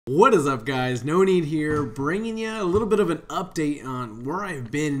What is up, guys? No Need here, bringing you a little bit of an update on where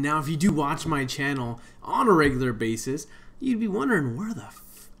I've been. Now, if you do watch my channel on a regular basis, you'd be wondering, where the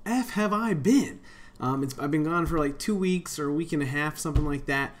F have I been? I've been gone for like 2 weeks or a week and a half, something like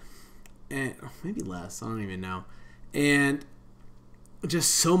that, and maybe less, I don't even know. And just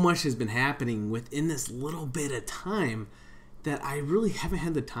so much has been happening within this little bit of time that I really haven't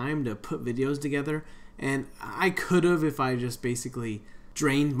had the time to put videos together. And I could have if I just basically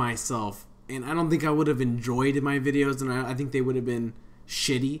drained myself, and I don't think I would have enjoyed my videos, and I think they would have been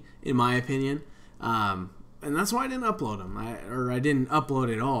shitty in my opinion, and that's why I didn't upload them, I didn't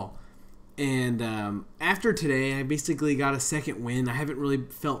upload at all. And after today, I basically got a second win. I haven't really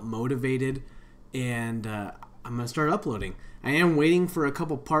felt motivated, and I'm gonna start uploading. I am waiting for a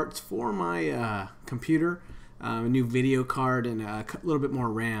couple parts for my computer, a new video card and a little bit more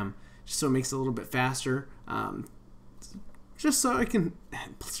RAM, just so it makes it a little bit faster. Just so I can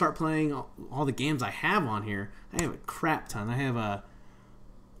start playing all the games I have on here. I have a crap ton. I have a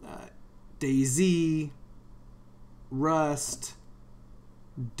DayZ, Rust,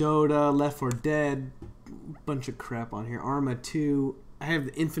 Dota, Left 4 Dead, bunch of crap on here. Arma 2. I have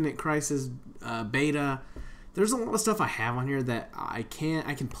the Infinite Crisis beta. There's a lot of stuff I have on here that I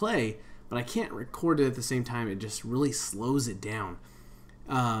can play, but I can't record it at the same time. It just really slows it down.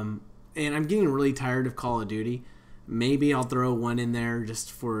 And I'm getting really tired of Call of Duty. Maybe I'll throw one in there just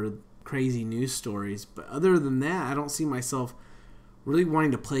for crazy news stories. But other than that, I don't see myself really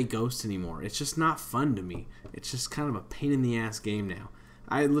wanting to play Ghost anymore. It's just not fun to me. It's just kind of a pain in the ass game now.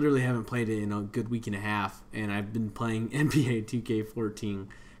 I literally haven't played it in a good week and a half, and I've been playing NBA 2K14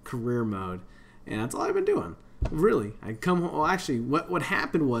 career mode, and that's all I've been doing. Really, I come home. Well, actually, what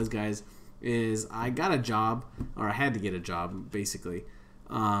happened was, guys, is I got a job, or I had to get a job, basically,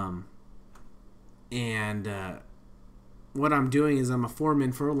 what I'm doing is I'm a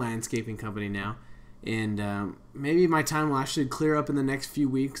foreman for a landscaping company now, and maybe my time will actually clear up in the next few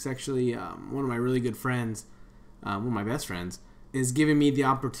weeks. Actually, one of my really good friends, one of my best friends, is giving me the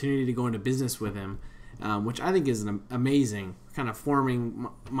opportunity to go into business with him, which I think is amazing, kind of forming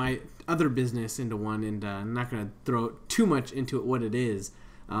my other business into one, and I'm not going to throw too much into it what it is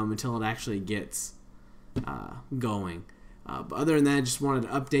until it actually gets going. But other than that, I just wanted to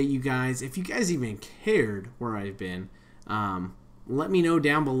update you guys. If you guys even cared where I've been, let me know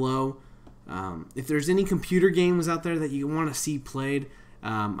down below. If there's any computer games out there that you want to see played,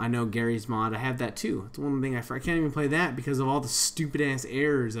 I know Gary's Mod, I have that too. It's one thing I can't even play that because of all the stupid ass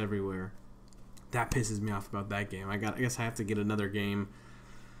errors everywhere. That pisses me off about that game. I guess I have to get another game.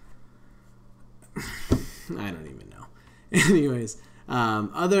 I don't even know. Anyways,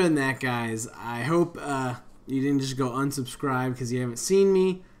 other than that, guys, I hope you didn't just go unsubscribe because you haven't seen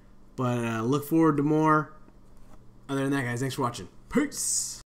me, but look forward to more. Other than that, guys, thanks for watching. Peace!